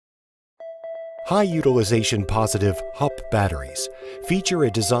High Utilization Positive HUP batteries feature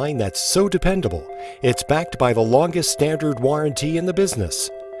a design that's so dependable, it's backed by the longest standard warranty in the business.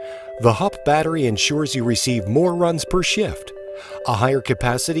 The HUP battery ensures you receive more runs per shift, a higher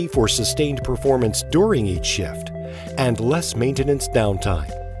capacity for sustained performance during each shift, and less maintenance downtime.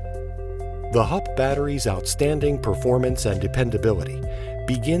 The HUP battery's outstanding performance and dependability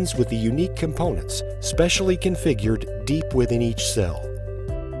begins with the unique components specially configured deep within each cell.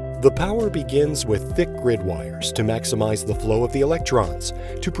 The power begins with thick grid wires to maximize the flow of the electrons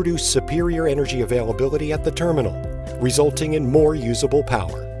to produce superior energy availability at the terminal, resulting in more usable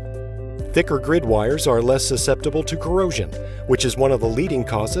power. Thicker grid wires are less susceptible to corrosion, which is one of the leading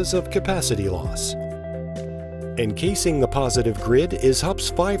causes of capacity loss. Encasing the positive grid is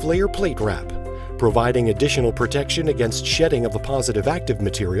HUP's 5-layer plate wrap, providing additional protection against shedding of the positive active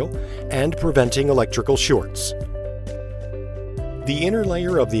material and preventing electrical shorts. The inner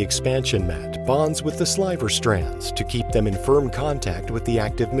layer of the expansion mat bonds with the sliver strands to keep them in firm contact with the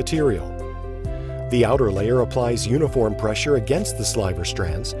active material. The outer layer applies uniform pressure against the sliver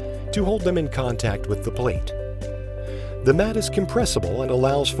strands to hold them in contact with the plate. The mat is compressible and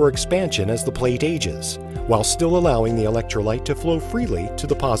allows for expansion as the plate ages, while still allowing the electrolyte to flow freely to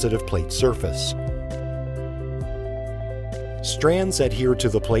the positive plate surface. Strands adhere to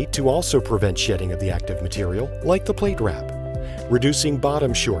the plate to also prevent shedding of the active material, like the plate wrap, reducing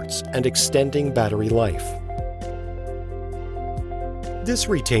bottom shorts and extending battery life. This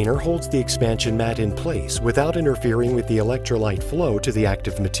retainer holds the expansion mat in place without interfering with the electrolyte flow to the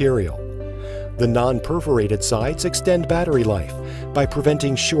active material. The non-perforated sides extend battery life by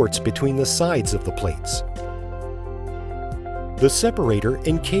preventing shorts between the sides of the plates. The separator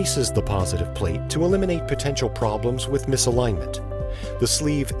encases the positive plate to eliminate potential problems with misalignment. The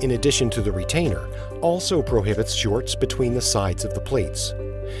sleeve, in addition to the retainer, also prohibits shorts between the sides of the plates.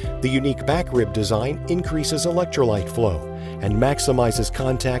 The unique back rib design increases electrolyte flow and maximizes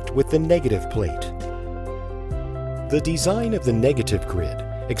contact with the negative plate. The design of the negative grid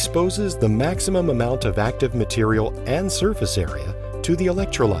exposes the maximum amount of active material and surface area to the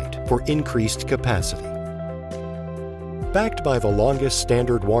electrolyte for increased capacity. Backed by the longest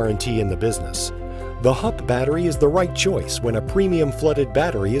standard warranty in the business, the HUP battery is the right choice when a premium flooded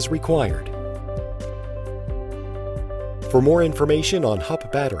battery is required. For more information on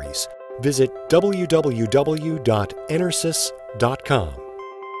HUP batteries, visit www.enersys.com.